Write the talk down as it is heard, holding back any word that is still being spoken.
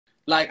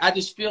Like, I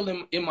just feel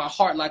in my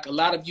heart, like a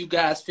lot of you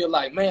guys feel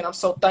like, man, I'm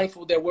so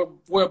thankful that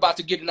we're about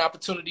to get an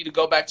opportunity to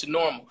go back to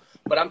normal.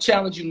 But I'm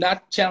challenging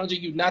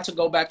you not to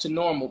go back to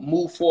normal.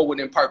 Move forward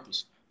in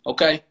purpose.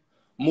 Okay?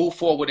 Move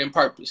forward in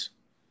purpose.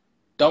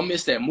 Don't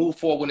miss that. Move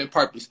forward in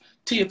purpose.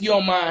 T, if you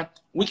don't mind,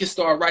 we can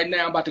start right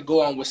now. I'm about to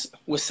go on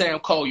with Sam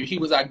Collier. He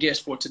was our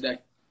guest for today.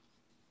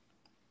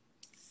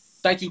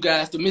 Thank you,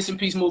 guys.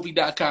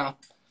 TheMissingPieceMovie.com.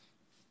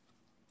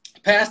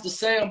 Pastor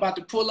Sam about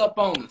to pull up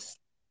on us.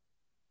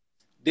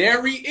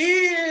 There he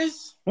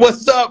is.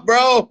 What's up,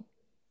 bro?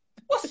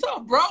 What's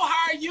up, bro?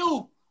 How are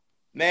you?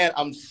 Man,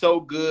 I'm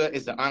so good.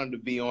 It's an honor to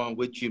be on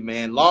with you,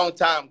 man. Long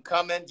time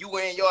coming. You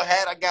wearing your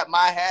hat, I got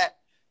my hat,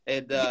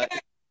 and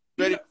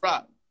ready to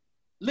rock.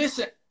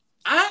 Listen,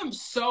 I'm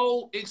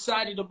so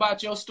excited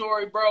about your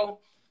story, bro.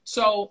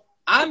 So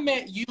I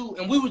met you,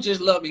 and we were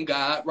just loving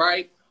God,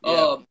 right?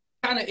 Yeah.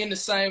 Kind of in the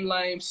same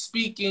lane,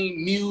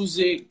 speaking,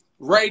 music,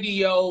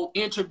 radio,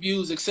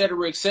 interviews,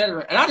 etc.,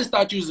 etc. And I just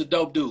thought you was a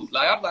dope dude.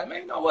 Like, I'm like,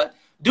 man, you know what?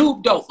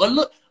 Dude, dope.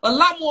 A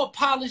lot more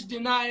polished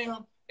than I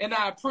am, and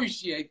I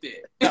appreciate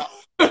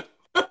that.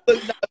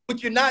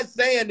 What you're not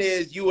saying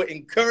is you were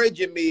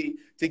encouraging me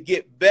to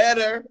get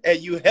better, and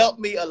you helped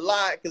me a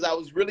lot because I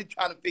was really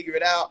trying to figure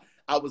it out.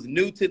 I was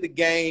new to the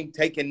game,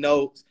 taking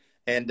notes,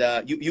 and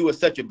you were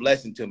such a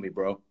blessing to me,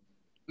 bro.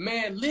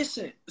 Man,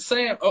 listen,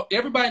 Sam,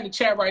 everybody in the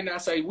chat right now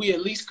say we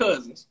at least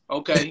cousins,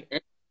 okay?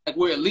 Like,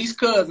 we're at least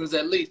cousins,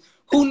 at least.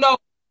 Who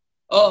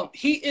knows?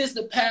 He is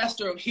the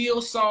pastor of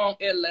Hillsong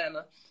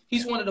Atlanta.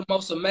 He's one of the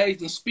most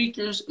amazing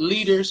speakers,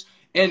 leaders,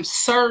 and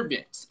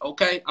servants,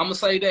 okay? I'm going to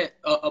say that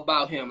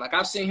about him. Like,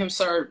 I've seen him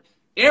serve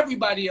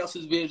everybody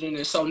else's vision,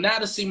 and so now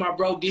to see my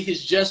bro get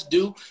his just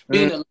due,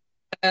 being a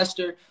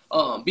pastor,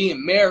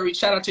 being married.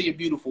 Shout out to your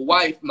beautiful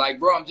wife. Like,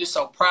 bro, I'm just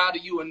so proud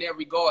of you in that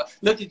regard.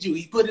 Look at you.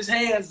 He put his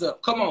hands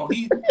up. Come on.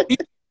 He's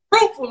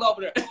fruitful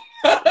over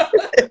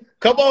there.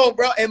 Come on,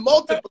 bro, and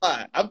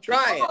multiply. I'm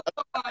trying.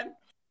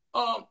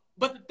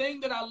 But the thing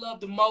that I love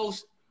the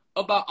most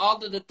about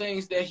all of the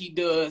things that he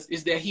does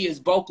is that he is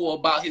vocal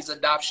about his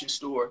adoption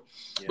story.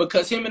 Yeah.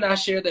 Because him and I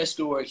share that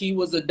story. He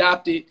was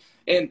adopted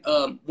and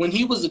when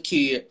he was a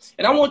kid.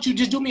 And I want you to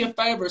just do me a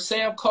favor,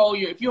 Sam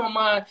Collier, if you don't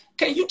mind,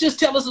 can you just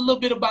tell us a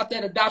little bit about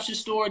that adoption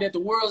story that the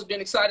world's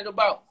been excited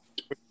about?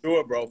 For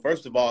sure, bro.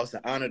 First of all, it's an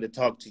honor to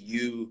talk to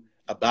you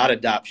about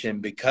adoption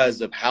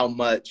because of how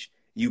much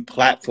you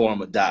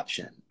platform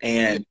adoption.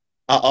 And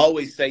I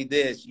always say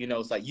this, you know,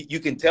 it's like you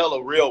can tell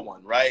a real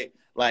one, right?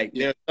 Like,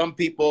 there are some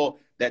people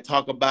that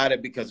talk about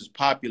it because it's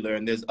popular,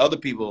 and there's other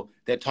people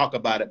that talk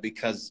about it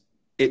because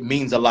it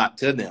means a lot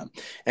to them.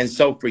 And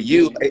so for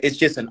you, it's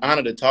just an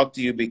honor to talk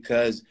to you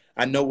because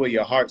I know where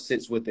your heart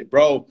sits with it,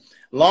 bro.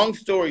 Long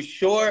story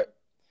short,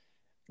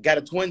 got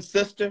a twin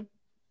sister,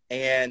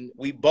 and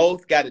we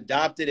both got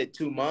adopted at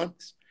 2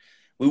 months.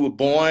 We were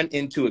born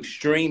into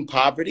extreme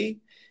poverty,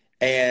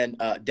 and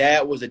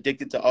dad was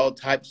addicted to all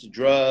types of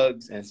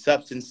drugs and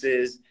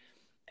substances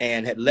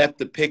and had left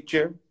the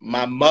picture.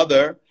 My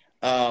mother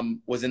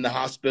was in the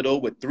hospital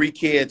with 3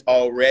 kids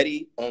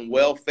already on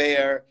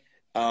welfare.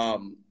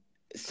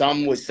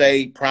 Some would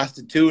say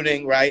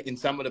prostituting, right? In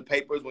some of the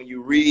papers, when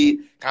you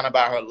read kind of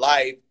about her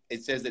life,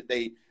 it says that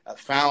they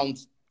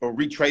found or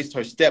retraced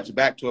her steps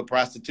back to a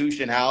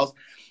prostitution house.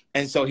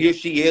 And so here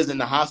she is in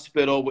the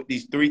hospital with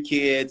these 3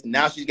 kids.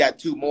 Now she's got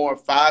 2 more,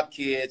 5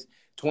 kids,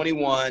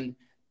 21.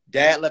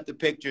 Dad left the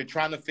picture,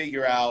 trying to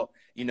figure out,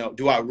 you know,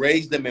 do I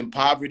raise them in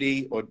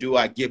poverty or do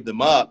I give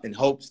them up in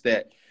hopes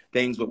that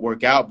things would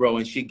work out, bro?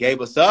 And she gave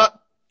us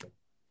up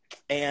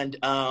and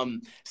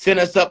sent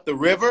us up the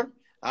river.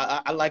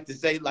 I like to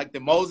say, like the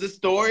Moses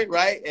story,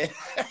 right?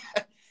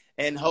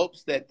 In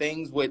hopes that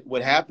things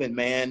would happen,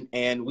 man.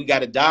 And we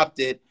got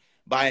adopted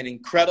by an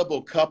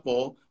incredible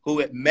couple who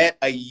had met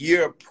a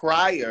year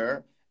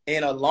prior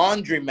in a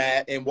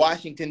laundromat in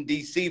Washington,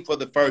 D.C. for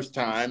the first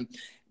time.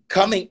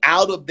 Coming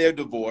out of their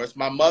divorce,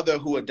 my mother,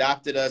 who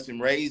adopted us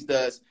and raised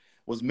us,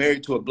 was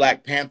married to a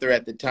Black Panther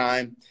at the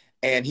time.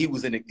 And he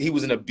was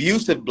an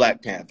abusive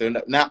Black Panther.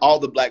 Not all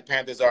the Black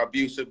Panthers are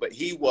abusive, but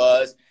he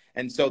was.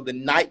 And so the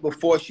night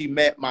before she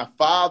met my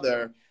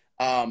father,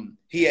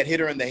 he had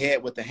hit her in the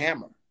head with a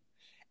hammer.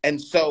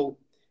 And so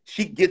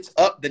she gets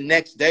up the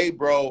next day,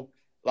 bro,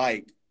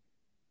 like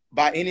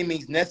by any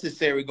means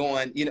necessary,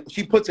 going, you know,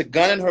 she puts a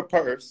gun in her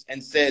purse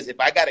and says, if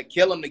I got to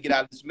kill him to get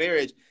out of this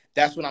marriage,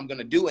 that's what I'm going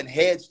to do, and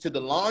heads to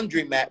the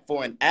laundromat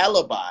for an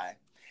alibi.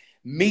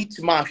 Meets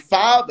my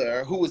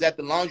father, who was at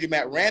the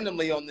laundromat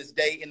randomly on this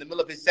day in the middle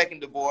of his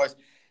second divorce.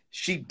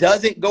 She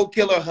doesn't go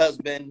kill her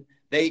husband.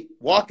 They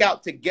walk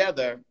out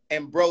together,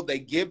 and bro, they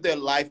give their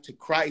life to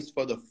Christ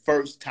for the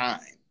first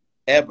time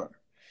ever.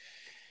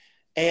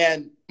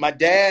 And my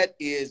dad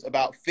is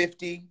about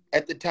 50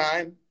 at the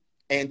time.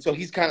 And so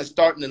he's kind of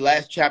starting the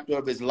last chapter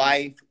of his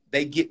life.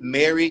 They get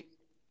married,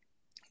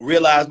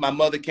 realize my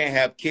mother can't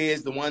have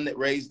kids, the one that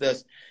raised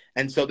us.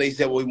 And so they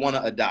said, well, we want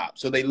to adopt.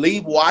 So they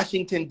leave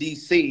Washington,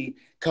 D.C.,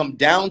 come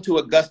down to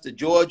Augusta,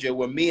 Georgia,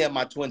 where me and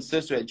my twin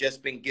sister had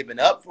just been given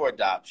up for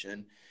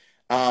adoption,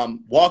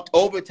 walked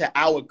over to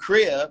our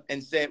crib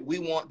and said, we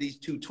want these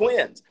 2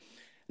 twins.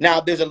 Now,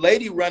 there's a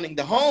lady running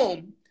the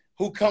home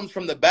who comes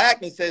from the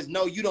back and says,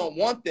 no, you don't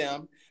want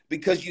them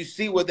because you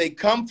see where they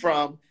come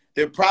from.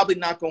 They're probably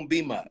not going to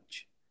be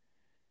much.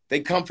 They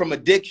come from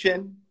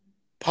addiction,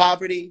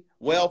 poverty,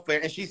 welfare.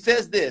 And she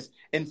says this,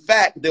 in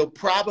fact, they'll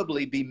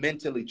probably be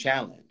mentally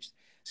challenged.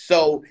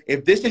 So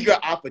if this is your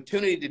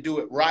opportunity to do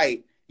it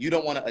right, you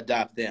don't want to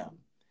adopt them.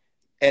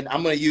 And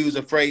I'm going to use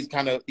a phrase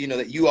kind of,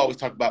 that you always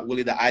talk about,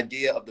 Willie, the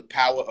idea of the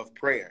power of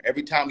prayer.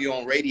 Every time you're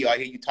on radio, I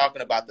hear you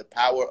talking about the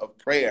power of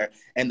prayer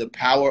and the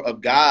power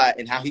of God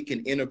and how he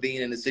can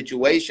intervene in a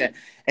situation.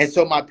 And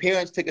so my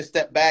parents took a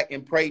step back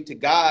and prayed to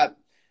God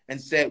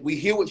and said, we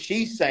hear what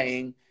she's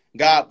saying,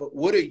 God, but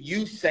what are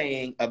you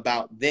saying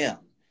about them?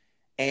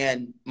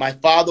 And my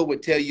father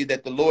would tell you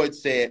that the Lord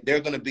said, they're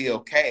going to be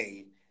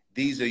okay.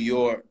 These are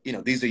your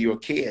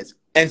kids.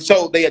 And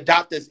so they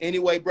adopt us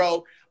anyway,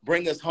 bro.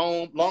 Bring us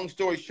home. Long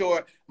story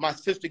short, my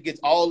sister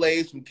gets all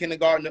A's from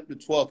kindergarten up to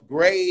 12th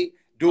grade,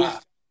 dual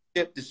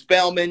scholarship to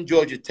Spelman,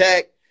 Georgia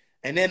Tech.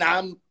 And then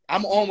I'm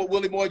on with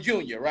Willie Moore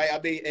Jr., right? I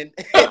mean, and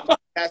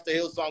Pastor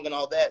Hillsong and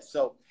all that.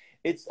 So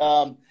it's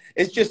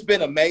just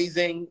been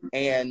amazing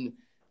and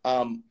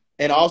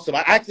awesome.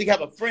 I actually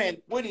have a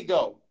friend. Where'd he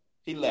go?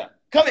 He left.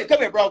 Come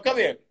here, bro. Come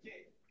here.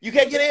 You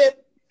can't get in?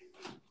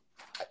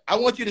 I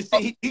want you to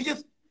see. He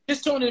just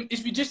tuned in.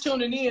 If you're just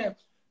tuning in,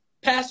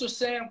 Pastor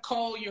Sam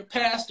Collier,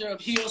 pastor of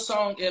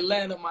Hillsong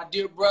Atlanta, my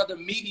dear brother,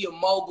 media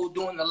mogul,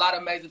 doing a lot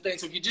of amazing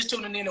things. So if you're just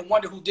tuning in and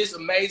wonder who this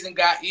amazing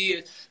guy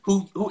is,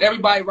 who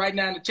everybody right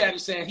now in the chat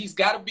is saying he's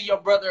got to be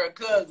your brother or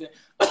cousin,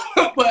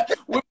 but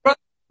we're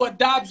brothers for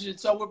adoption,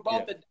 so we're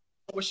both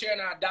we're sharing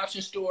our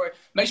adoption story.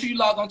 Make sure you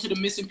log on to the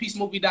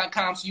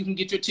missingpiecemovie.com so you can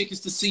get your tickets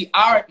to see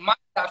my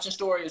adoption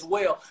story as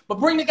well. But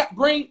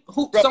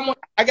someone.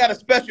 I got a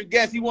special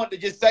guest. He wanted to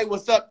just say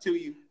what's up to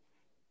you.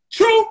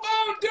 Truth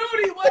on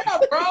duty. What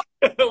up, bro?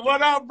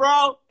 What up,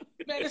 bro?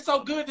 Man, it's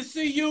so good to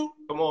see you.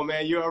 Come on,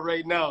 man. You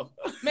already know.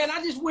 Man,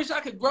 I just wish I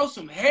could grow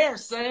some hair,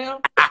 Sam.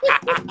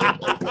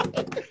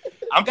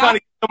 I'm trying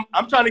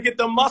to get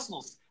them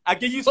muscles. I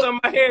give you some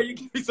of my hair, you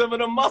give me some of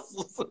the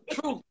muscles.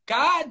 True.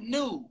 God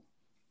knew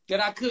that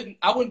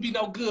I wouldn't be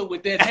no good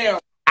with that hair.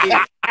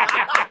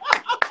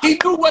 He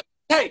knew what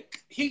to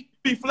take. He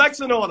be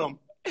flexing on them.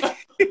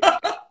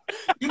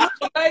 You look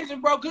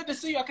amazing, bro. Good to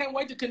see you. I can't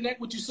wait to connect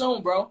with you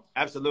soon, bro.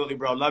 Absolutely,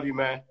 bro. Love you,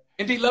 man.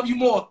 Indeed, love you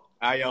more.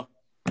 Yo.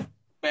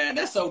 Man,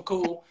 that's so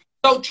cool.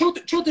 So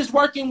Truth is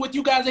working with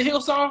you guys at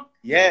Hillsong?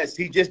 Yes,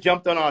 he just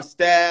jumped on our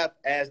staff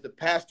as the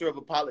pastor of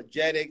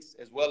apologetics,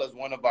 as well as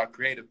one of our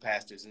creative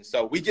pastors. And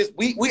so we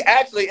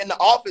actually in the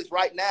office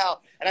right now.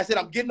 And I said,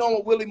 I'm getting on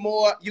with Willie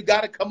Moore. You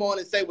got to come on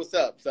and say what's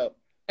up. So,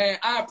 and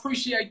I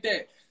appreciate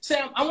that.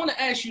 Sam, I want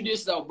to ask you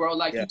this though, bro.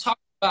 Like you talk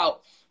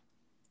about,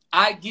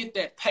 I get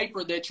that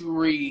paper that you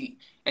read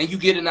and you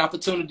get an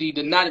opportunity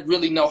to not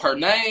really know her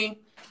name,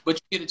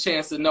 but you get a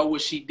chance to know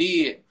what she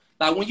did.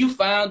 Like when you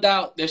found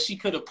out that she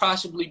could have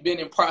possibly been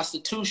in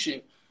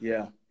prostitution,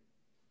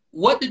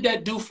 what did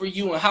that do for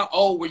you and how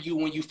old were you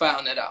when you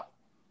found that out?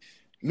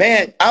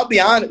 Man, I'll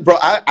be honest, bro.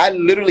 I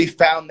literally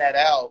found that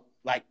out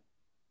like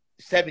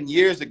 7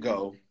 years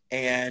ago.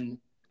 And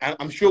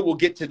I'm sure we'll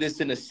get to this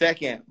in a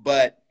second,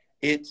 but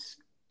it's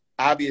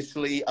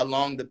obviously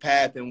along the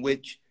path in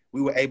which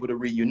we were able to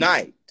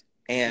reunite.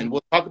 And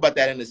we'll talk about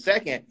that in a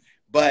second.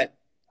 But,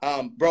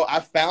 bro, I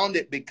found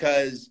it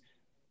because,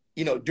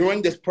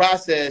 during this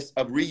process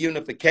of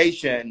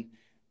reunification,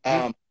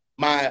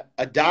 my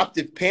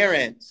adoptive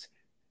parents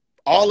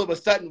all of a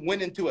sudden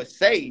went into a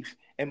safe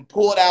and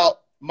pulled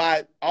out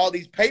all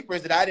these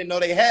papers that I didn't know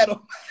they had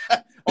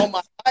on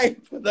my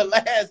life for the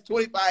last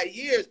 25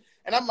 years.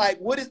 And I'm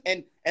like,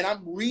 and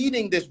I'm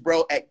reading this,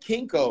 bro, at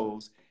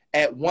Kinko's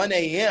at 1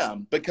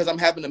 a.m. because I'm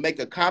having to make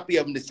a copy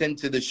of them to send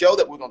to the show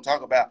that we're going to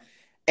talk about.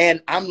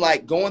 And I'm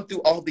like going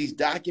through all these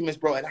documents,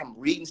 bro, and I'm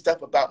reading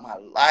stuff about my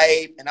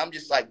life. And I'm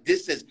just like,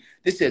 this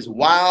is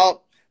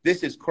wild.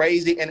 This is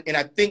crazy. And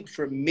I think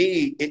for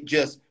me, it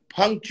just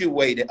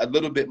punctuated a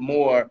little bit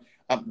more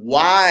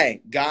why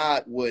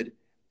God would,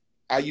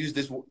 I use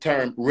this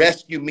term,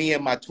 rescue me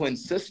and my twin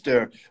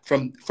sister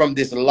from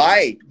this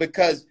life.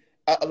 Because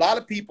a lot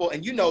of people,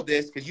 and you know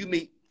this because you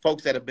meet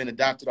folks that have been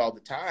adopted all the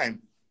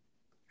time,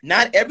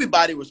 not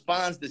everybody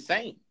responds the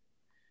same.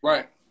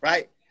 Right.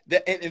 Right.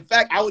 In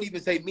fact, I would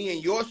even say me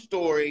and your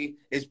story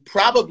is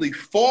probably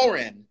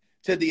foreign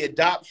to the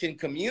adoption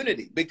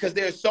community because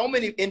there are so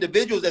many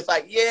individuals that's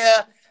like,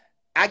 yeah,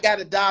 I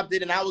got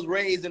adopted and I was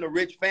raised in a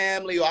rich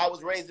family or I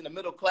was raised in a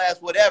middle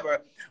class,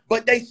 whatever,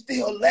 but they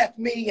still left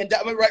me and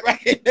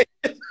right.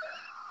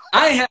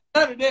 I ain't had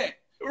none of that.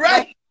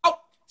 Right. Like,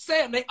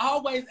 Sam, they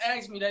always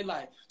ask me, they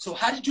like, so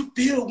how did you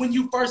feel when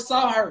you first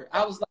saw her?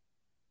 I was like,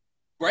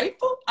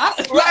 grateful.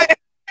 Right.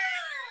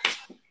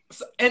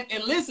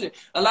 And listen,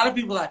 a lot of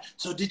people are like,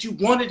 so did you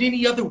want it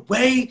any other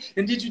way?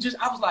 And did you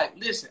I was like,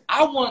 listen,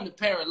 I won the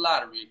parent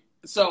lottery.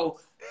 So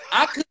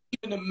I couldn't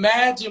even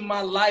imagine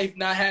my life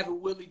not having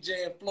Willie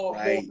J and Flora.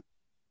 Right.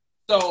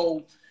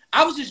 So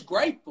I was just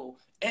grateful.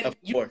 And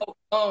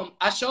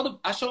I showed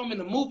him in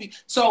the movie.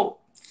 So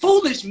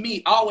foolish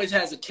me always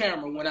has a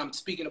camera when I'm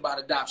speaking about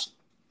adoption.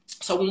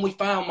 So when we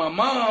found my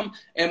mom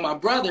and my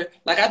brother,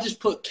 like I just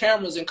put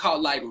cameras and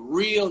caught like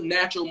real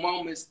natural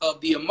moments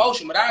of the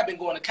emotion. But I've been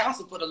going to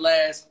counseling for the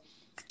last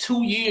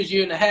 2 years,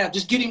 year and a half,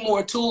 just getting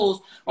more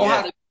tools on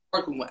how to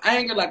working with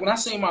anger. Like when I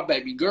seen my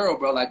baby girl,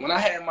 bro, like when I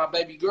had my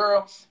baby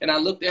girl and I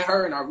looked at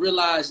her and I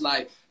realized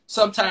like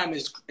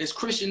sometimes as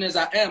Christian as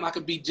I am, I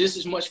could be just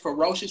as much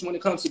ferocious when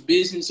it comes to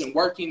business and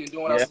working and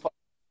doing what I'm supposed to.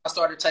 I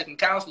started taking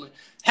counseling,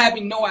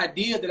 having no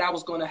idea that I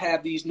was going to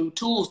have these new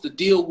tools to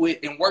deal with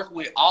and work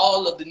with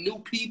all of the new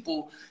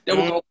people that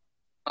were going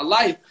to my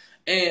life.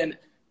 And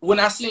when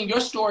I seen your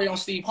story on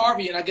Steve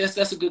Harvey, and I guess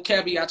that's a good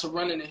caveat to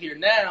running it here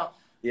now,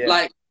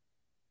 like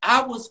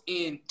I was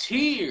in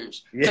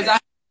tears because I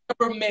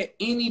never met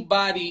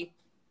anybody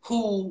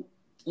who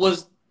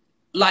was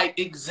like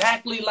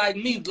exactly like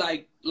me,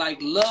 like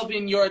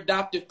loving your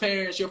adoptive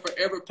parents, your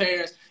forever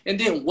parents, and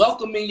then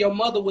welcoming your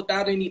mother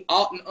without any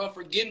ought and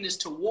unforgiveness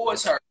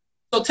towards her.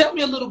 So tell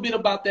me a little bit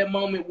about that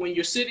moment when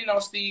you're sitting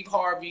on Steve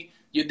Harvey,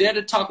 you're there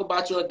to talk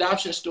about your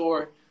adoption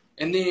story,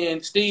 and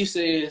then Steve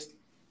says,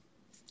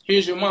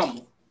 here's your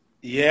mama.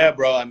 Yeah,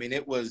 bro. I mean,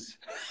 it was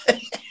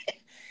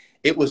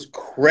it was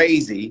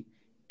crazy.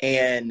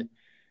 And,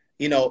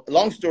 you know,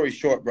 long story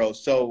short, bro.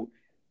 So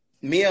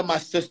me and my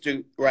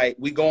sister, right,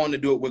 we go on to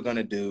do what we're going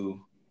to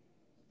do.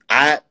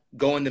 I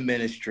go into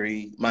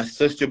ministry. My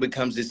sister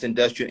becomes this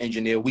industrial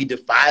engineer. We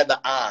defy the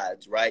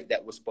odds, right,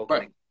 that was spoken.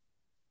 Right.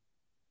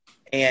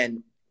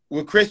 And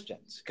we're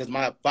Christians because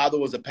my father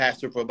was a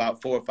pastor for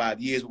about 4 or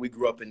 5 years. We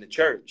grew up in the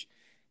church.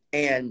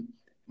 And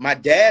my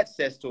dad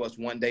says to us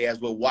one day as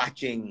we're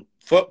watching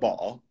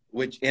football,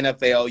 which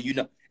NFL, you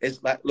know,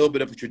 it's like a little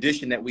bit of a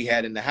tradition that we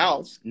had in the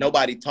house.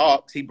 Nobody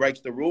talks. He breaks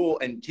the rule.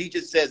 And he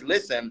just says,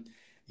 listen,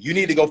 you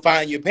need to go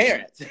find your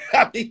parents.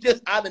 I mean,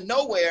 just out of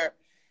nowhere.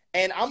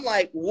 And I'm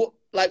like, what?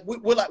 Like,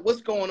 we're like,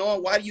 what's going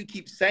on? Why do you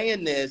keep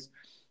saying this?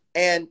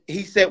 And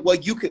he said, well,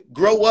 you could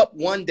grow up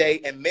one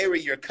day and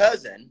marry your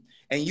cousin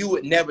and you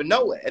would never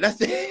know it. And I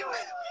said,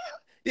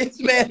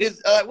 this man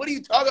is, what are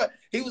you talking about?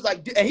 He was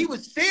like, and he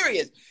was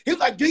serious. He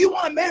was like, do you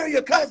want to marry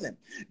your cousin?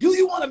 Do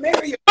you want to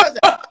marry your cousin?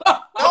 No,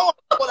 I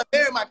don't want to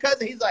marry my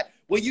cousin. He's like,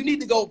 well, you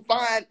need to go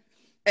find.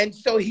 And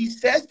so he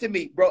says to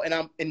me, bro, and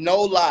I'm in no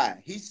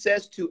lie, he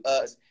says to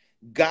us,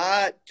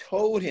 God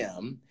told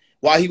him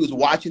while he was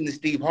watching the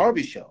Steve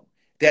Harvey show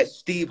that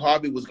Steve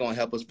Harvey was going to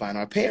help us find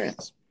our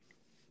parents.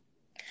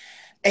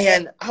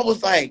 And I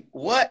was like,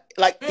 what?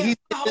 Like, he's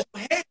at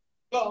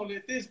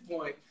this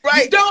point.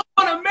 Right. You don't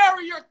want to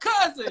marry your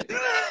cousin.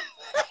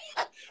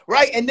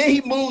 Right. And then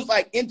he moves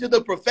like into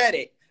the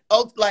prophetic.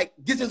 Oh, like,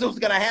 this is what's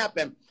going to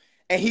happen.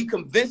 And he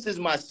convinces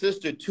my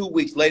sister 2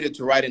 weeks later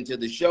to write into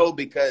the show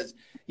because,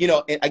 you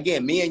know,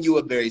 again, me and you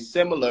are very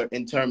similar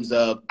in terms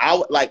of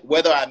like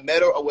whether I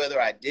met her or whether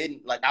I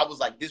didn't, like, I was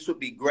like, this would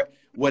be great.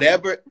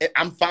 Whatever,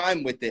 I'm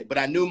fine with it. But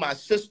I knew my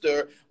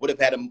sister would have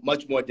had a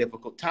much more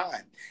difficult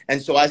time.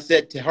 And so I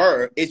said to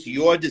her, it's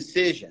your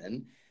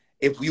decision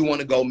if you want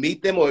to go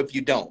meet them or if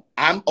you don't.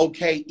 I'm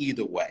okay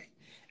either way.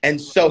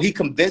 And so he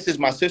convinces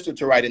my sister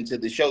to write into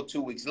the show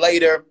 2 weeks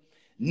later.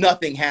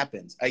 Nothing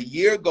happens. A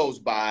year goes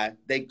by.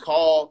 They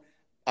call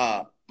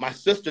my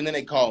sister and then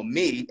they call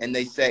me and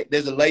they say,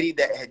 there's a lady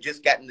that had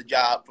just gotten the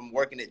job from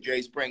working at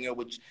Jerry Springer,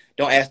 which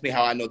don't ask me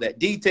how I know that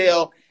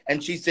detail.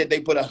 And she said,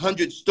 they put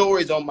 100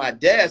 stories on my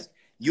desk.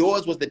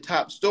 Yours was the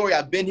top story.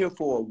 I've been here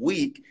for a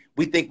week.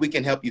 We think we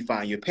can help you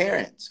find your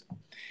parents.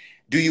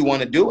 Do you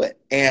want to do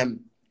it? And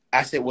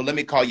I said, well, let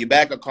me call you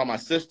back. I'll call my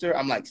sister.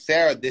 I'm like,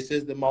 Sarah, this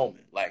is the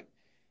moment. Like,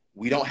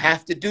 we don't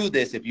have to do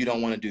this if you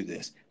don't want to do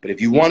this. But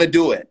if you want to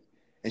do it.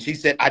 And she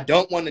said, I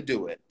don't want to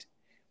do it,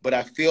 but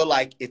I feel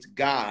like it's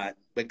God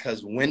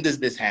because when does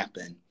this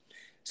happen?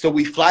 So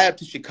we fly up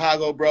to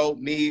Chicago, bro,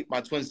 me,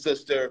 my twin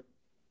sister,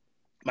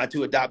 my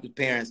two adopted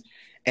parents.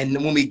 And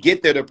when we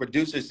get there, the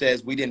producer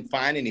says, we didn't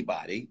find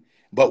anybody,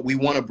 but we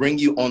want to bring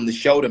you on the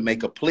show to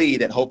make a plea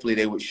that hopefully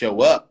they would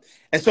show up.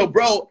 And so,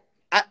 bro,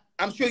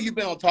 I'm sure you've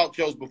been on talk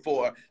shows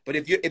before, but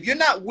if you're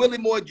not Willie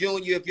Moore Jr.,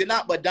 if you're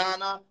not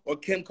Madonna or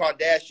Kim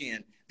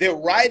Kardashian, they're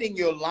writing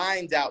your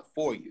lines out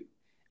for you.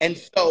 And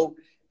so,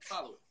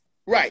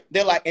 right,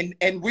 they're like,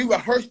 and we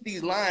rehearsed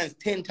these lines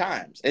 10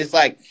 times. It's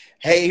like,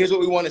 hey, here's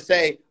what we want to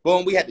say.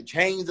 Boom, we had to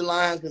change the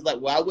lines because,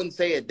 like, well, I wouldn't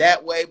say it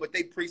that way, but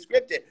they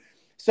pre-scripted.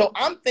 So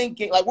I'm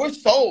thinking, like, we're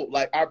sold.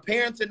 Like, our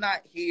parents are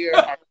not here.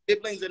 Our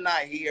siblings are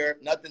not here.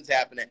 Nothing's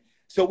happening.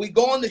 So we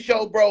go on the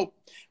show, bro.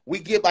 We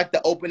give, like,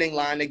 the opening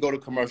line. They go to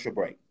commercial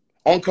break.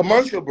 On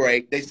commercial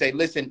break, they say,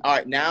 listen, all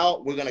right, now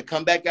we're going to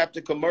come back after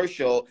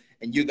commercial,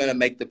 and you're going to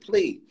make the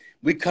plea.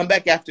 We come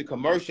back after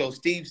commercial.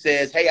 Steve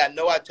says, hey, I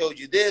know I told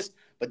you this,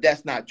 but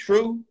that's not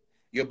true.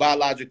 Your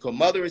biological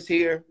mother is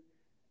here.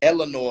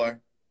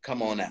 Eleanor,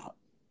 come on out.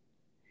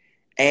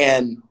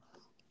 And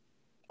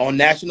on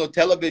national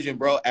television,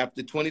 bro,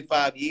 after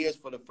 25 years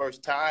for the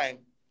first time,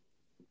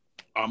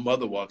 our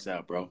mother walks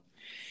out, bro.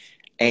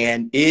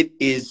 And it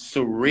is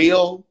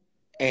surreal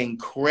and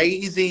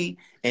crazy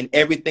and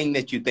everything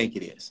that you think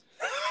it is.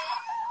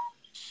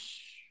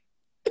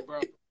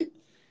 Bro.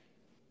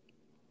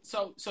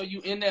 So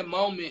you in that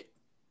moment,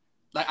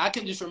 like I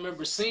can just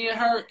remember seeing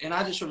her, and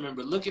I just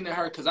remember looking at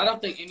her because I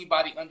don't think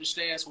anybody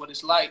understands what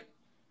it's like,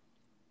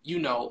 you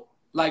know,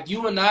 like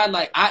you and I,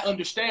 like I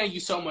understand you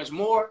so much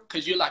more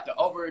because you're like the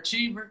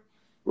overachiever.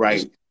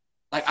 Right.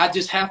 Like I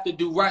just have to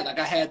do right. Like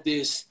I had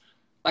this,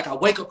 like I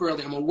wake up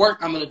early, I'm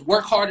gonna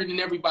work harder than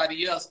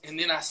everybody else, and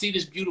then I see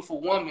this beautiful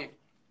woman,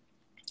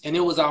 and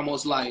it was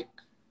almost like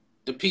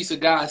the peace of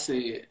God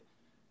said,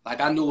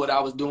 like I knew what I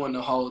was doing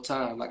the whole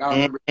time. Like I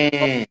remember.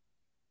 Mm-hmm.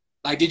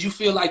 Like, did you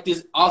feel like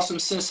this awesome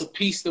sense of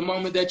peace the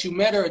moment that you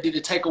met her, or did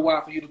it take a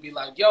while for you to be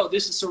like, yo,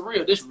 this is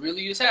surreal. This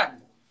really is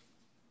happening?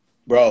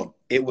 Bro,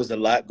 it was a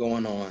lot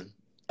going on.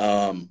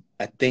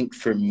 I think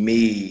for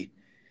me,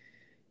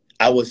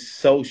 I was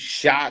so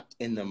shocked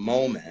in the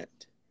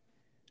moment.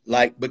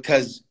 Like,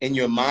 because in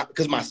your mind,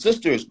 because my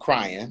sister is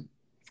crying,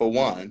 for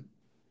one,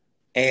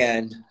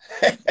 and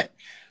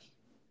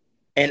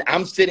and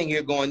I'm sitting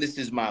here going, this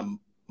is my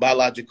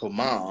biological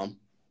mom.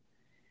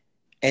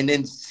 And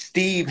then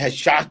Steve has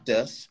shocked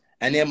us.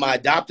 And then my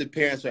adopted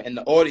parents are in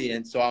the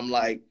audience. So I'm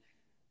like,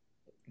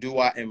 do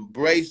I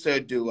embrace her?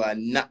 Do I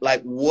not?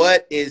 Like,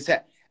 what is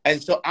that? And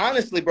so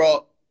honestly,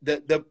 bro,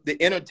 the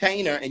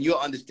entertainer, and you'll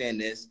understand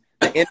this,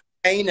 the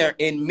entertainer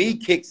in me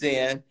kicks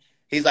in.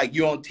 He's like,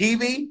 you on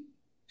TV?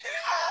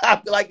 I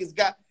feel like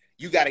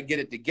you got to get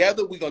it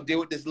together. We're going to deal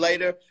with this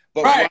later.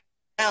 But right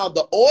now,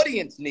 the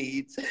audience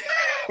needs,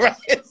 right?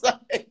 It's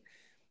like,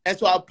 and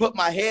so I put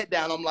my head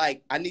down. I'm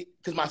like,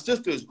 because my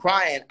sister is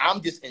crying. I'm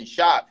just in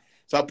shock.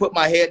 So I put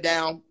my head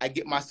down. I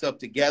get myself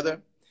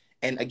together.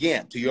 And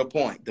again, to your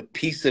point, the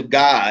peace of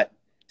God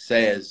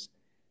says,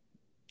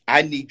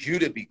 I need you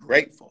to be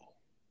grateful.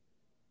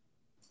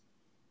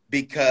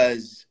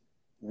 Because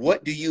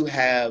what do you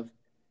have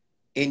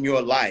in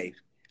your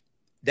life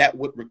that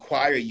would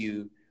require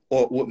you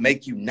or would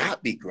make you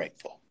not be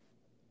grateful?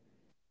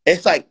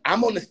 It's like,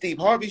 I'm on the Steve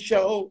Harvey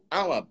show.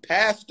 I'm a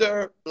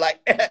pastor.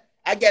 Like,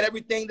 I get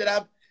everything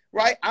that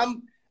right?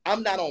 I'm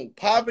not on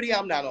poverty.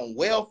 I'm not on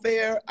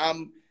welfare.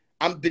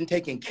 I've been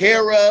taken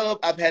care of.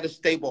 I've had a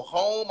stable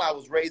home. I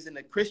was raised in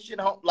a Christian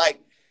home.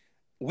 Like,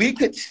 we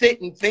could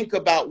sit and think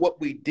about what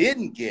we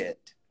didn't get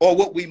or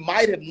what we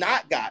might have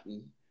not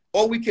gotten,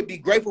 or we could be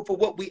grateful for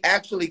what we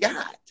actually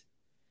got.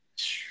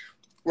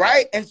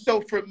 Right? And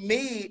so for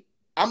me,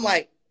 I'm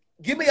like,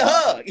 give me a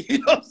hug. You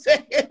know what I'm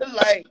saying?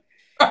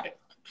 Like,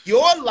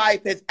 your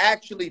life has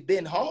actually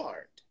been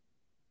hard.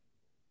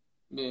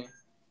 Yeah.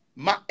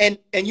 And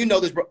you know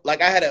this, bro.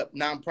 Like, I had a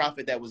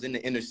nonprofit that was in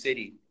the inner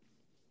city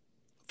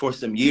for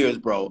some years,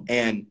 bro.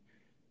 And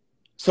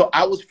so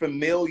I was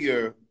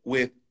familiar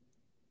with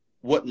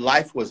what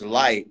life was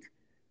like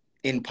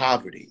in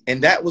poverty.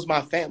 And that was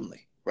my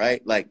family,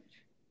 right? Like,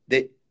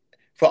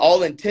 for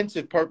all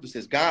intensive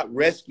purposes, God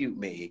rescued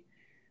me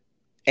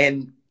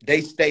and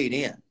they stayed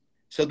in.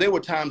 So there were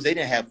times they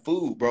didn't have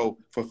food, bro,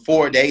 for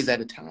 4 days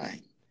at a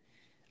time.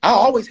 I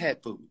always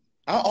had food.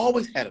 I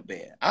always had a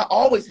bed. I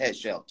always had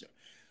shelter.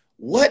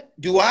 What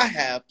do I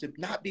have to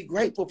not be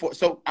grateful for?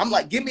 So I'm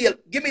like, give me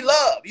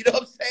love. You know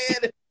what I'm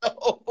saying?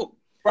 So,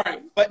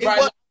 right. But it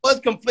right. was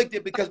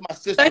conflicted because my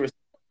sister Thank you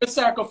for your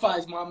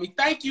sacrifice, mommy.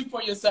 Thank you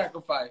for your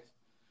sacrifice.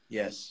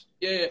 Yes.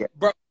 Yeah,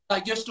 bro.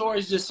 Like, your story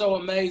is just so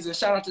amazing.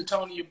 Shout out to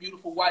Tony, your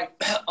beautiful wife.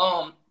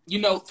 You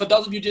know, for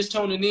those of you just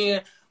tuning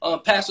in,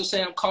 Pastor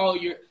Sam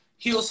Collier,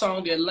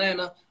 Hillsong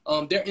Atlanta.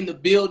 They're in the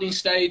building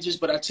stages,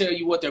 but I tell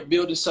you what, they're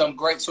building something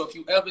great. So if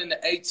you ever in the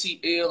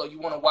ATL or you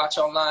want to watch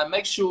online,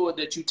 make sure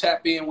that you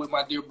tap in with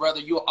my dear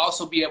brother. You'll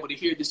also be able to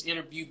hear this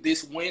interview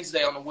this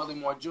Wednesday on the Willie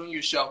Moore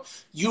Jr. Show.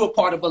 You are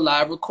part of a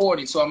live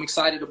recording, so I'm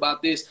excited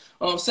about this.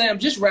 Sam,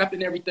 just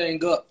wrapping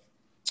everything up.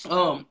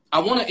 I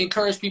want to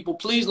encourage people,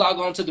 please log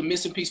on to the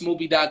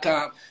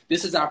missingpiecemovie.com.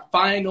 This is our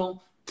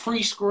final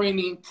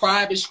pre-screening,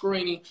 private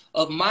screening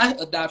of my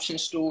adoption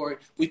story.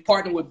 We've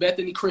partnered with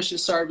Bethany Christian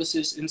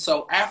Services, and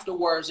so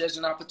afterwards, there's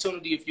an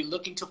opportunity if you're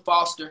looking to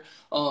foster,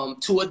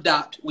 to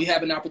adopt. We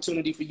have an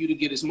opportunity for you to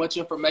get as much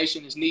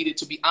information as needed.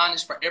 To be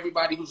honest, for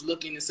everybody who's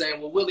looking and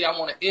saying, well, Willie, I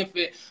want an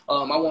infant,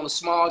 I want a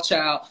small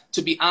child.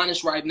 To be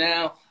honest right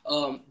now,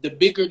 the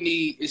bigger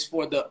need is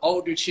for the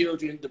older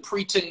children, the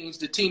preteens,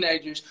 the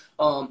teenagers,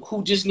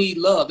 who just need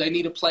love. They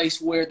need a place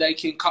where they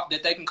can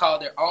call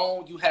their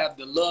own. You have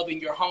the love in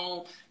your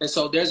home, and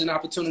so there's an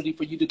opportunity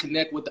for you to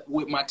connect with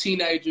my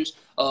teenagers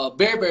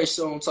very, very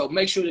soon. So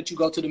make sure that you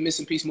go to the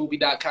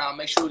missingpiecemovie.com.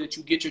 Make sure that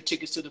you get your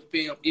tickets to the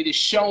film. It is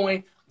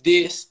showing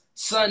this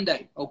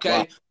Sunday. Okay.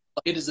 Wow.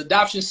 It is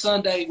Adoption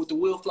Sunday with the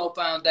Will Flow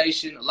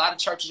Foundation. A lot of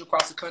churches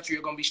across the country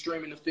are going to be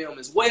streaming the film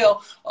as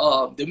well.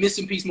 The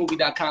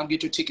missingpiecemovie.com.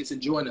 Get your tickets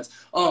and join us.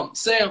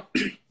 Sam,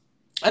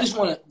 I just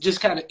want to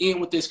just kind of end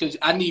with this because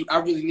I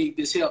really need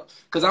this help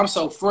because I'm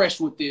so fresh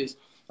with this.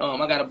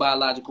 I got a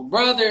biological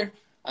brother.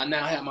 I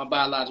now have my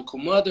biological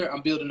mother.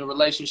 I'm building a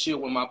relationship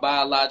with my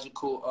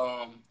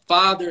biological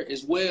father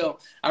as well.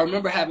 I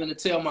remember having to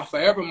tell my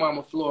forever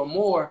mama, Flora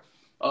Moore,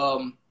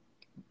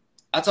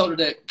 I told her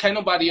that can't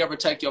nobody ever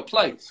take your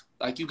place.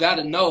 Like, you got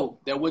to know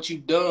that what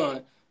you've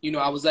done You know,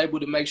 I was able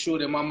to make sure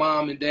that my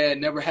mom and dad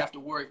never have to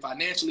worry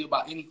financially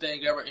about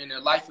anything ever in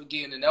their life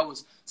again. And that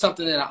was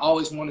something that I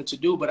always wanted to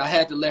do, but I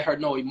had to let her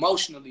know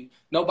emotionally,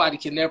 nobody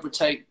can never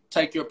take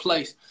your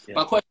place. Yeah.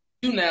 My question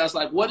to you now is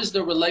like, what is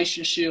the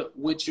relationship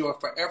with your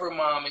forever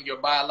mom and your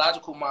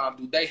biological mom?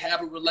 Do they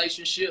have a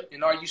relationship,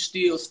 and are you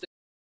still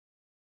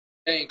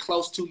staying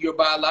close to your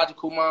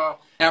biological mom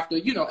after,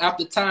 you know,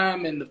 after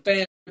time and the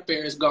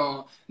fanfare is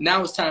gone?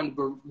 Now it's time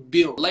to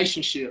build a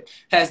relationship.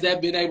 Has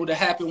that been able to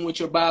happen with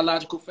your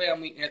biological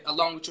family and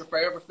along with your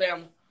forever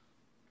family?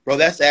 Bro,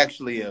 that's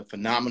actually a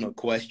phenomenal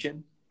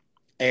question.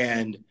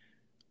 And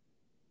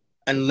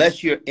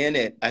unless you're in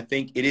it, I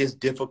think it is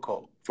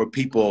difficult for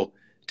people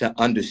to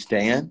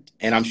understand.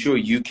 And I'm sure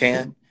you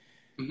can,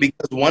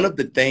 because one of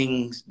the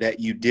things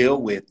that you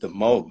deal with the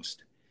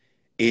most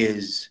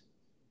is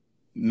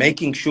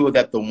making sure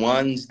that the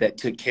ones that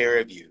took care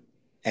of you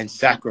and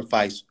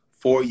sacrificed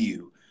for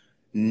you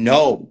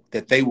know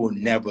that they will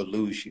never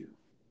lose you.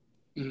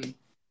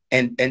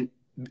 And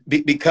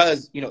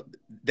because, you know,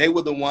 they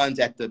were the ones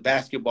at the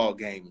basketball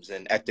games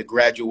and at the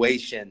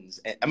graduations.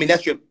 And I mean,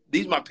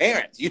 these are my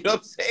parents, you know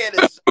what I'm saying?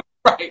 It's,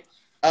 right.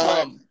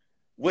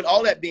 With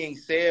all that being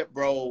said,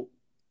 bro,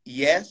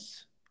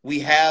 yes, we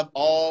have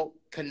all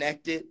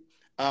connected.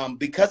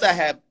 Because I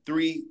have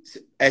three,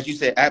 as you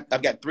said,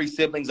 I've got three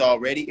siblings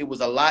already. It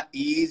was a lot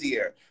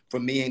easier for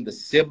me and the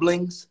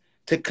siblings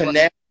to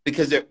connect,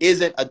 because there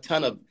isn't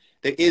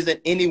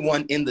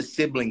anyone in the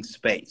sibling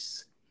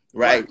space,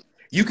 right?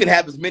 You can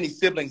have as many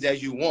siblings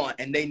as you want,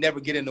 and they never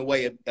get in the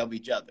way of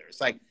each other.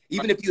 It's like,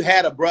 even if you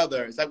had a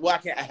brother, it's like, well, I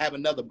can't have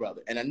another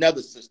brother and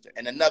another sister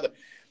and another.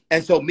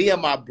 And so me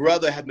and my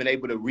brother have been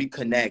able to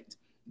reconnect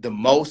the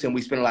most, and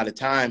we spend a lot of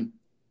time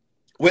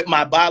with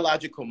my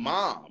biological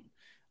mom.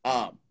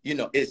 You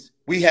know,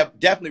 we have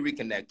definitely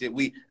reconnected.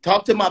 We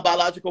talked to my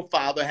biological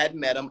father, hadn't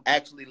met him,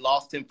 actually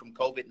lost him from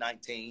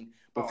COVID-19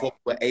 before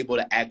we were able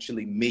to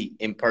actually meet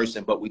in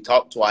person. But we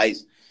talked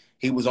twice.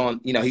 He was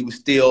on, you know, he was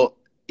still,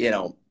 you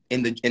know,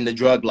 in the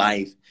drug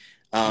life,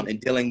 and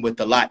dealing with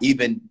a lot,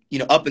 even, you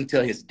know, up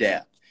until his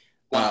death.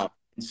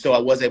 So I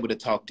was able to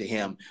talk to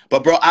him.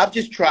 But bro, I've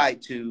just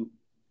tried to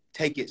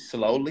take it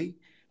slowly,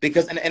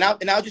 because, and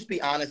I'll just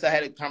be honest, I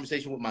had a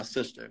conversation with my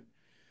sister,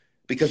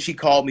 because she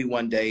called me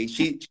one day.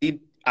 She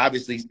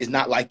obviously is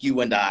not like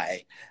you and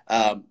I.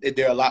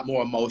 There are a lot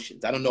more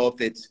emotions. I don't know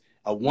if it's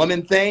a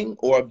woman thing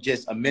or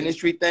just a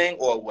ministry thing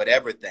or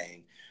whatever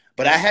thing,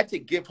 but I had to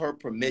give her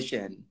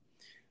permission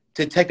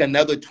to take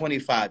another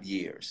 25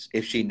 years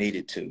if she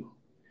needed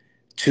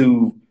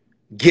to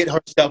get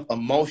herself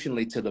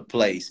emotionally to the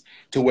place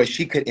to where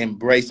she could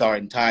embrace our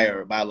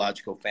entire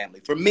biological family.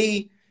 For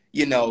me,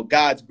 you know,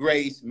 God's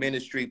grace,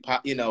 ministry,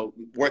 you know,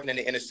 working in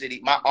the inner city,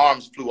 my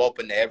arms flew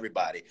open to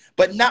everybody,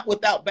 but not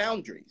without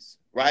boundaries,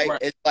 right?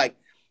 It's like,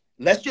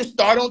 let's just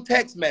start on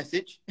text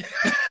message.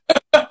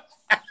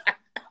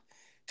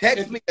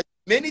 Text me as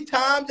many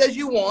times as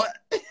you want.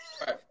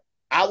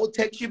 I will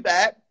text you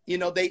back. You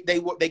know, they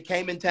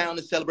came in town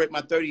to celebrate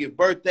my 30th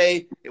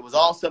birthday. It was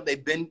awesome.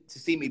 They've been to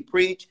see me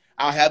preach.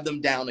 I'll have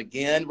them down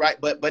again, right?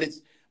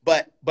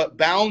 But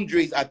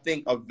boundaries, I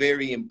think, are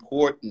very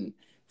important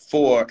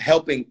for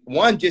helping,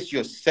 one, just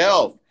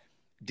yourself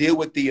deal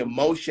with the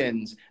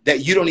emotions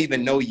that you don't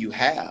even know you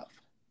have.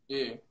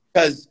 Yeah.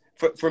 Because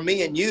for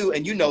me and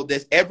you know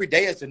this, every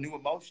day it's a new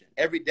emotion.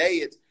 Every day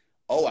it's,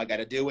 oh, I got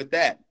to deal with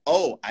that.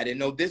 Oh, I didn't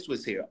know this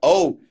was here.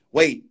 Oh,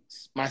 wait,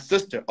 my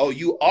sister. Oh,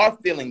 you are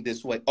feeling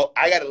this way. Oh,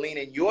 I got to lean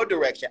in your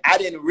direction. I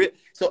didn't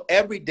so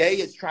every day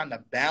it's trying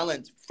to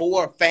balance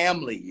 4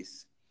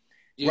 families,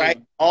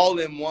 right? All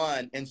in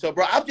one. And so,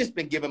 bro, I've just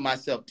been giving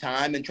myself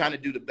time and trying to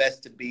do the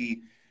best to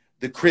be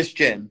the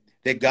Christian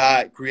that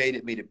God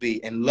created me to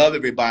be, and love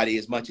everybody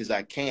as much as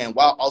I can,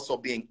 while also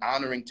being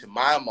honoring to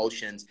my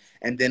emotions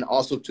and then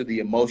also to the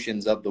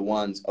emotions of the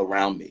ones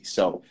around me.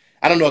 So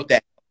I don't know if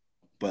that,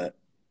 but.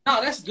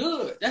 No, that's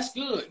good. That's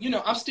good. You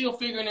know, I'm still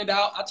figuring it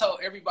out. I told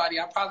everybody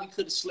I probably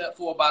could have slept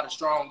for about a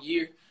strong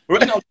year. Right.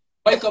 You know,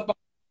 wake up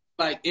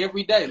like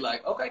every day,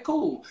 like, okay,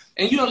 cool.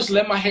 And, you know, just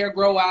let my hair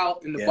grow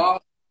out and the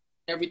ball,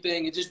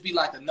 everything, and just be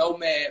like a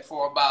nomad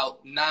for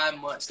about 9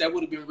 months. That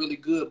would have been really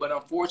good. But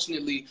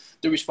unfortunately,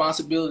 the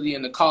responsibility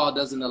and the call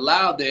doesn't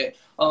allow that.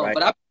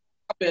 But I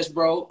my best,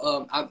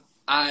 bro.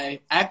 I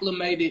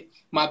acclimated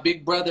my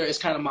big brother as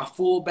kind of my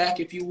fullback,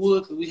 if you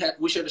would.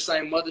 We share the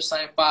same mother,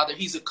 same father.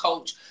 He's a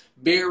coach,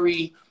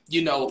 very,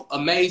 you know,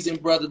 amazing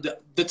brother.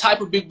 The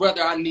type of big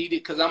brother I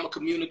needed, because I'm a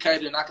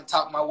communicator and I can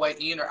talk my way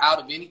in or out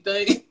of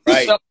anything.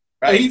 Right. So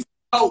he's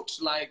a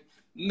coach. Like,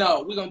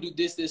 no, we're gonna do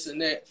this, this,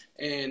 and that.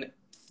 And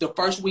the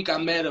first week I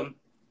met him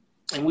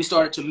and we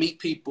started to meet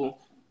people,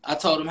 I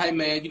told him, hey,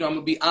 man, you know, I'm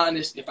going to be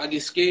honest. If I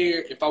get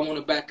scared, if I want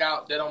to back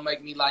out, that don't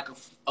make me like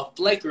a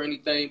flake or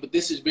anything. But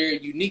this is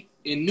very unique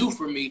and new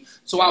for me.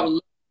 So I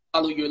will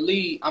follow your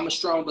lead. I'm a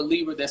strong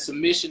believer that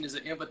submission is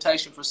an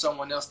invitation for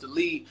someone else to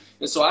lead.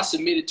 And so I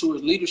submitted to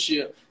his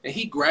leadership, and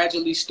he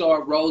gradually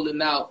started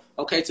rolling out,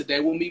 okay,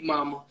 today we'll meet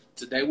mama.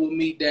 Today we'll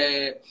meet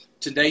dad.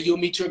 Today you'll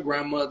meet your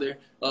grandmother.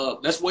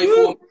 Let's wait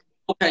for him.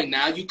 Okay,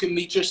 now you can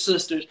meet your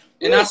sisters.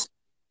 And I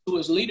to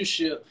his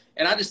leadership.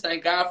 And I just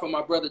thank God for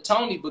my brother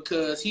Tony,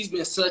 because he's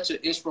been such an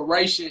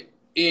inspiration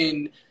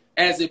in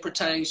as it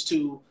pertains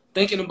to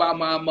thinking about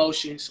my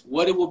emotions,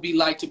 what it would be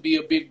like to be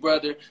a big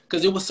brother,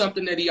 because it was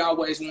something that he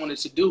always wanted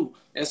to do.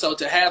 And so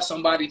to have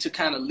somebody to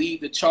kind of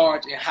lead the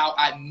charge in how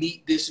I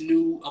meet this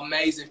new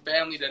amazing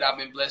family that I've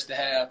been blessed to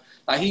have,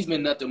 like, he's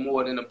been nothing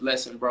more than a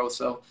blessing, bro.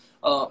 So,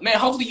 man,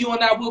 hopefully you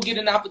and I will get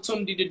an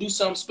opportunity to do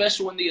something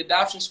special in the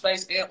adoption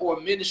space and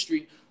or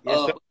ministry.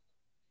 Yes,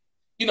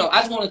 You know, I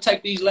just want to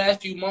take these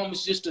last few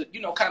moments just to,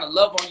 you know, kind of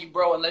love on you,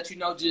 bro, and let you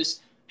know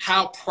just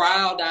how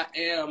proud I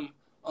am,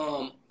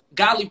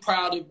 godly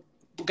proud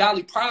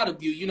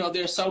of you. You know,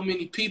 there's so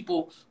many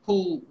people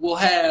who will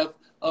have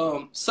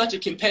such a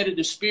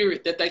competitive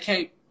spirit that they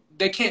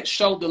can't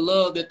show the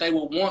love that they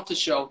will want to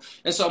show.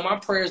 And so my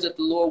prayer is that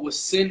the Lord will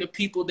send the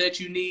people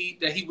that you need,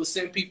 that he will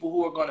send people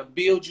who are going to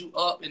build you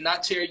up and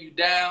not tear you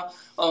down,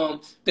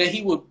 that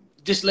he will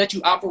just let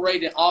you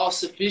operate in all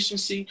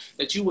sufficiency,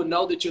 that you will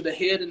know that you're the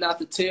head and not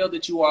the tail,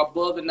 that you are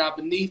above and not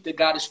beneath, that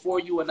God is for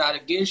you and not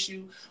against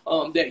you,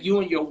 that you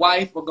and your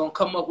wife are going to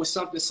come up with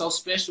something so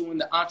special in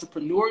the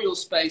entrepreneurial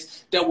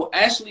space that will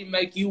actually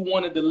make you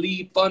one of the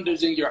lead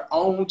funders in your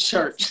own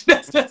church.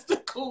 That's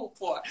the cool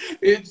part.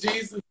 In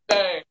Jesus'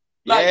 name.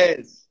 Like,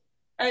 yes.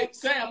 Hey,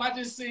 Sam, I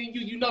just seen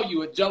you. You know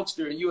you a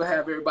jokester and you'll have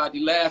everybody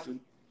laughing.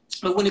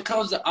 But when it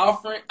comes to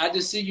offering, I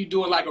just see you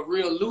doing like a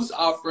real loose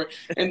offering.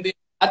 And then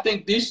I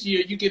think this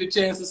year you get a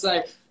chance to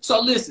say,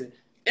 so listen,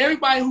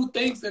 everybody who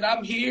thinks that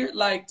I'm here,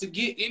 like, to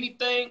get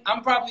anything,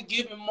 I'm probably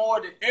giving more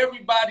than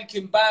everybody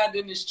combined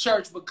in this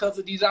church because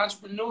of these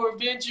entrepreneur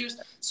ventures.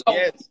 So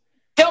Yes.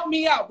 help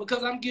me out,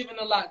 because I'm giving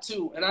a lot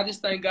too. And I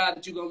just thank God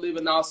that you're going to live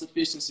in all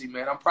sufficiency,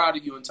 man. I'm proud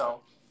of you and Tone.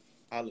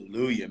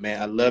 Hallelujah,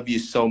 man. I love you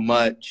so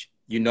much.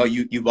 You know,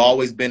 you've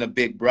always been a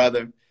big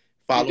brother,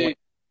 following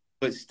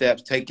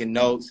footsteps, taking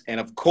notes. And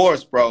of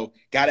course, bro,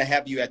 got to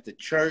have you at the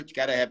church,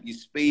 got to have you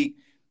speak,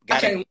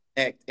 got to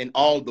connect in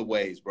all the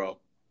ways, bro.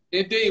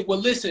 Indeed. Well,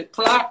 listen,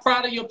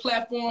 proud of your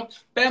platform.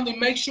 Family,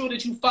 make sure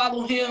that you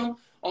follow him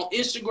on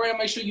Instagram.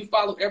 Make sure you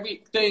follow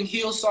everything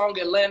Hillsong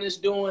Atlanta is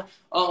doing.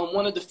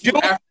 One of the few.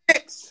 June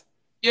 6th.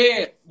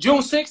 Yeah,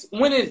 June 6th.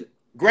 When is it?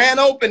 Grand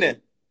opening,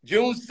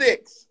 June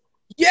 6th.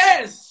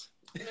 Yes.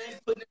 Man,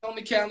 putting it on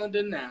the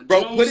calendar now.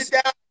 Bro, June put it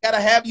down. Got to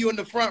have you in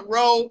the front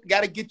row.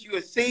 Got to get you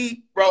a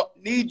seat. Bro,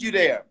 need you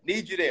there.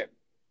 Need you there.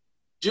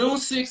 June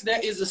 6th,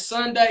 that is a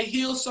Sunday.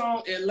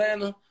 Hillsong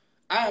Atlanta.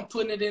 I am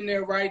putting it in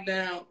there right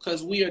now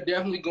because we are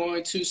definitely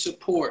going to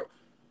support.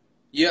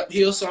 Yep,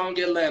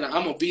 Hillsong Atlanta.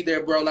 I'm going to be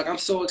there, bro. Like, I'm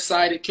so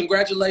excited.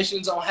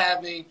 Congratulations on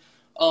having,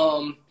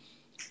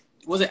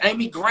 was it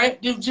Amy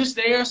Grant just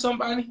there or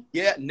somebody?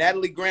 Yeah,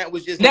 Natalie Grant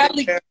was just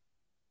Natalie. there.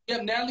 Yeah,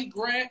 Natalie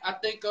Grant. I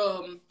think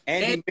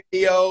Andy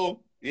Video.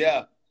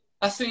 Yeah.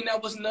 I seen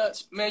that was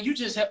nuts. Man, you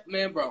just have,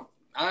 man, bro.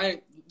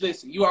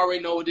 Listen, you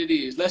already know what it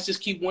is. Let's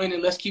just keep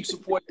winning. Let's keep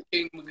supporting the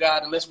kingdom of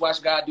God, and let's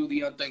watch God do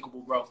the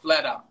unthinkable, bro.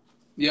 Flat out.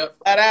 Yep.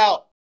 Flat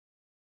out.